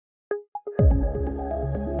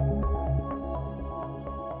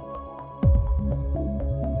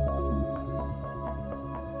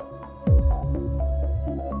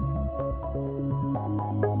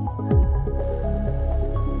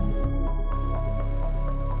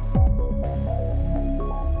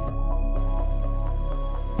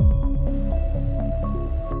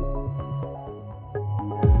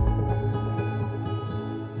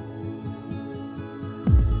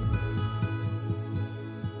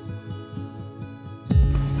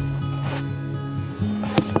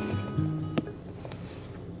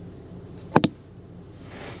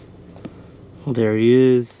There he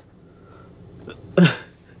is.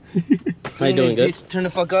 How you doing? Good? Turn the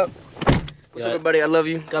fuck up. What's up, everybody? I love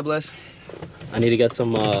you. God bless. I need to get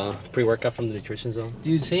some pre-workout from the nutrition zone.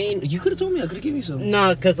 Dude, saying you could have told me. I could have given you some.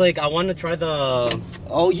 Nah, cause like I want to try the.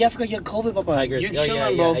 Oh yeah, I forgot you had COVID, Papa. Tigers. You're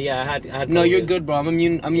chilling, bro. Yeah, I had no, COVID. you're good, bro. I'm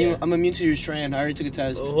immune. I'm immune to your strand. I already took a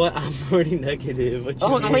test. What? I'm already negative. What you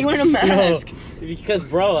oh, mean? then why are you wearing a mask? No, because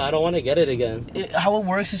bro, I don't want to get it again. How it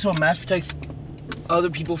works is so a mask protects other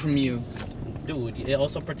people from you. Dude, it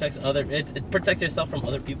also protects other. It protects yourself from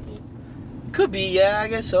other people. Could be, yeah, I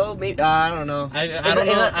guess so. Maybe I don't know. I don't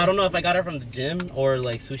know. I don't know if I got it from the gym or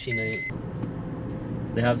like sushi night.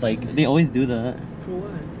 They have like they always do that. For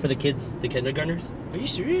what? For the kids, the kindergartners. Are you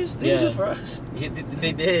serious? They did it for us. Yeah,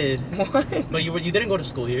 they did. What? But you didn't go to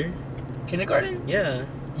school here. Kindergarten? Yeah.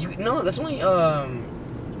 No, that's only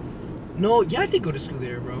No, yeah, I did go to school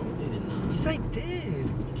there, bro. You did not. Yes, I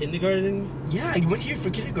did. Kindergarten? Yeah, I went here for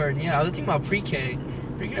kindergarten. Yeah, I was thinking about pre-K.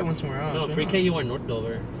 Pre-K, I went somewhere else. No, pre-K you went North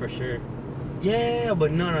Dover for sure. Yeah,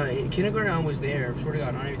 but no, kindergarten I was there. Swear to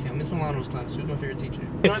God, not everything. I miss Milano's class. She was my favorite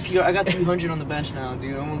teacher. I got 300 on the bench now,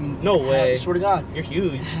 dude. No way. Swear to God. You're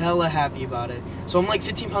huge. Hella happy about it. So I'm like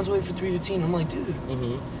 15 pounds away for 315. I'm like, dude.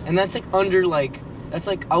 And that's like under that's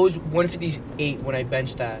like, I was 158 when I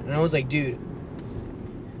benched that. And I was like, dude.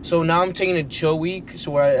 So now I'm taking a chill week.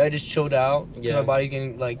 So where I just chilled out. Yeah. My body's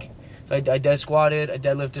getting like, I dead squatted, I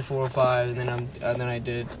deadlifted 405, and then I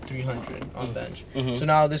did 300 on bench. So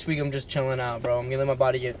now this week I'm just chilling out, bro. I'm gonna let my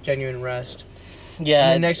body get genuine rest. Yeah.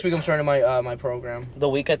 And then next week I'm starting my program. The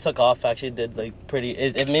week I took off actually did like pretty.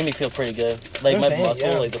 It made me feel pretty good. Like my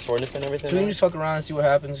muscle, like the soreness and everything. So we can just fuck around and see what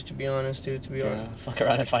happens. To be honest, dude. To be honest. Fuck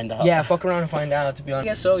around and find out. Yeah, fuck around and find out. To be honest.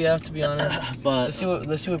 I guess so. Yeah, to be honest. But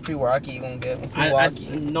let's see what pre-workout you gonna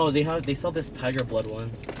get. No, they sell this tiger blood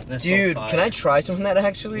one. Dude, so can I try some of that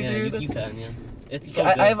actually, dude? You can, yeah. It's so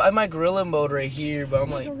good. I have my gorilla mode right here, but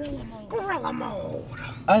I'm like gorilla mode.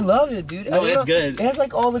 I love it, dude. No, it's good. It has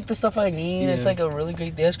like all the stuff I need. It's like a really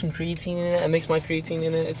great. There's some creatine in it. I mix my creatine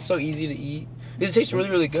in it. It's so easy to eat. It tastes really,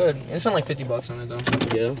 really good. And I spent like $50 on it though.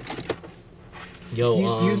 Yeah.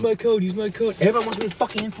 Yo, use my code. Use my code. Everyone wants to be a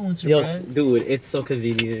fucking influencer, yo, man. Dude, it's so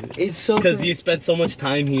convenient. It's so because you spend so much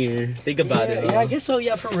time here. Think about it. Yeah, I guess so.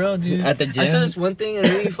 Yeah, for real, dude. At the gym. I saw this one thing and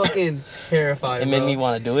really fucking terrified. It made me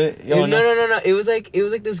want to do it. Yo, no. It was like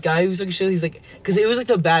this guy who was like shit. He's like, because it was like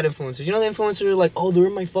the bad influencers. You know the influencers are like, oh, they're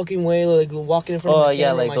in my fucking way, like walking in front of my camera. Oh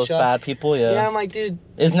yeah, like those bad people. Yeah. Yeah, I'm like, dude.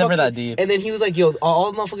 It's never that deep. And then he was like, yo,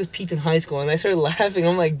 all the motherfuckers peaked in high school, and I started laughing.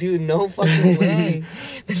 I'm like, dude, no fucking way.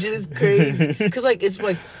 That shit is crazy. Because like it's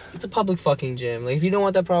a public fucking gym. Like if you don't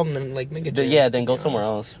want that problem, then like make a gym. Yeah, then go somewhere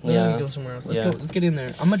else. Yeah. Go somewhere else. Let's go. Let's get in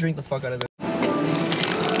there. I'm gonna drink the fuck out of this.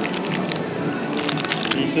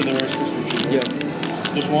 You said the rest was for sure. Yeah.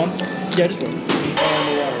 Just one? Yeah, just one. On the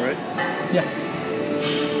water, right? Yeah.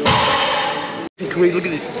 Wait, look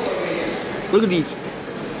at this. Look at these.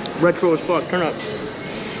 Retro as fuck. Turn up.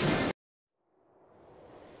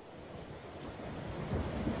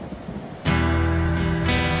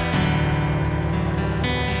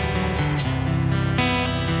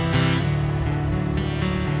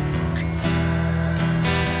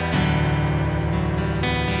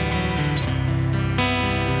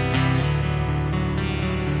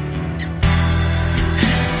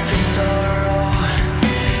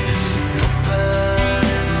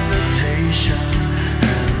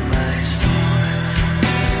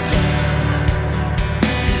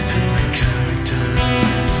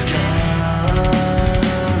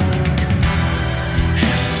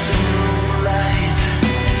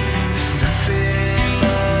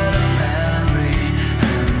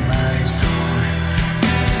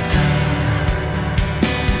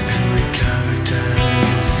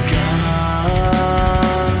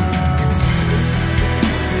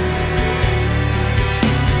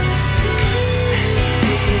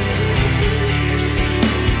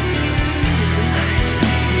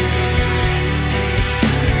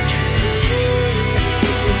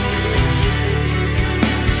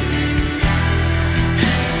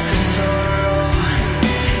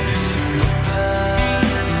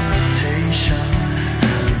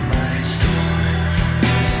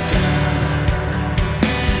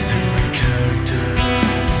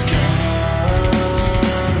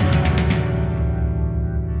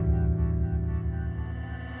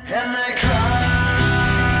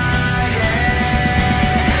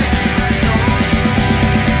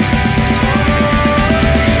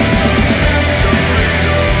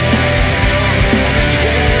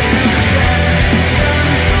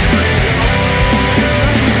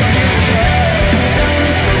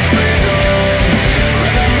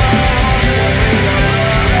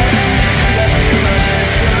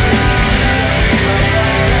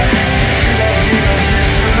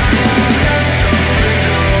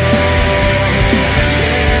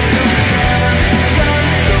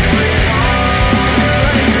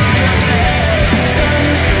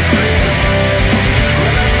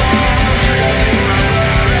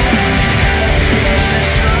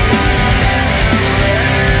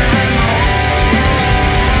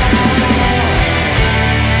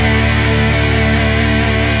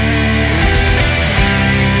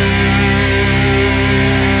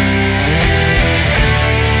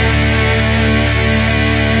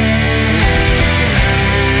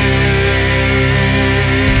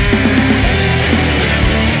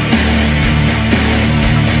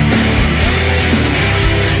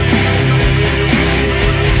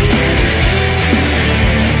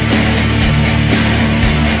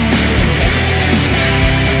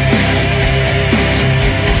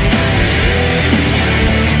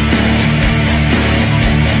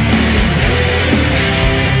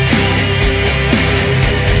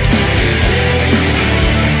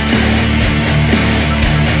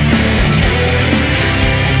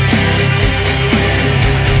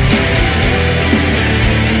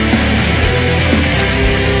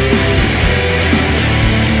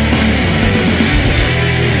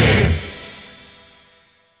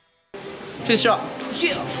 Take a shot.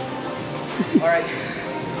 Yeah. All right.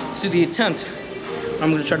 Let's do the attempt.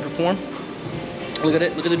 I'm gonna try to perform. Look at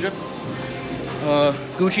it. Look at the drip.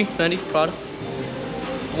 Gucci, Fendi, Prada.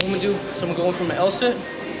 What I'm gonna do is I'm going from an L sit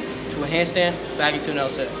to a handstand, back into an L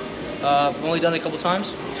sit. I've only done it a couple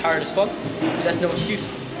times. I'm tired as fuck, but that's no excuse.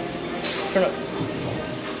 Turn up.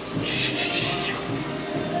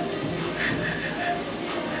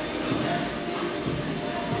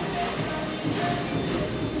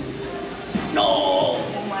 No!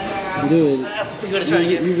 Oh my god. Dude, you gotta try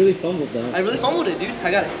again. You really fumbled that. I really fumbled it, dude.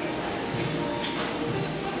 I got it.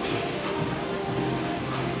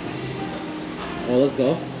 Oh, let's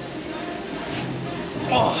go.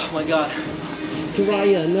 Oh my god.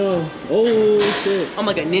 Jiraiya, no. Oh shit. I'm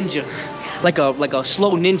like a ninja. Like a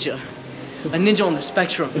slow ninja. A ninja on the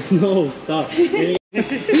spectrum. No, stop.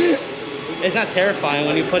 It's not terrifying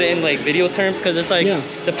when you put it in like video terms, because it's like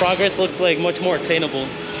the progress looks like much more attainable.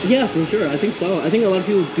 Yeah, for sure. I think so. I think a lot of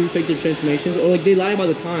people do fake their transformations, or like they lie about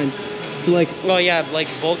the times. So like, well, yeah, like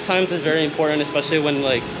bulk times is very important, especially when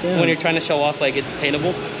like when you're trying to show off like it's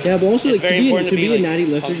attainable. Yeah, but also it's like to be a natty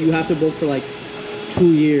lifter, you have to bulk for like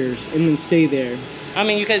 2 years and then stay there. I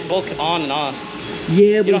mean, you can bulk on and off.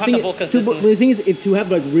 Yeah, but you don't have to bulk consistently. But the thing is, if to have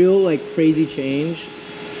like real like crazy change,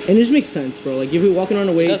 and it just makes sense, bro. Like if you're walking on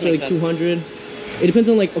a weight to like 200, it depends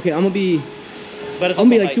on like, okay, I'm gonna be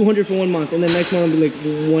like 200 for 1 month, and then next month I'll be like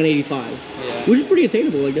 185. Yeah. Which is pretty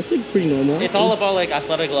attainable. Like that's like pretty normal. It's all about like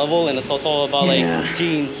athletic level, and it's also about like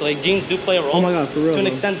genes. So, like genes do play a role. Oh my god, for real. To an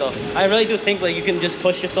extent though. I really do think like you can just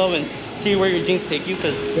push yourself and see where your genes take you,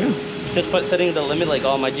 because just setting the limit like,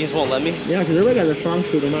 oh, my genes won't let me. Yeah, because everybody got a strong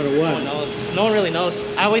suit no matter what. No one knows. No one really knows.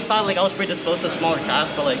 I always thought like I was predisposed to smaller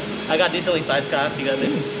casts, but like I got decently sized casts. You got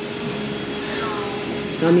it.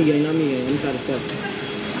 Not me, gang. Not me, gang. I'm fat as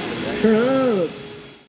fuck. Turn up.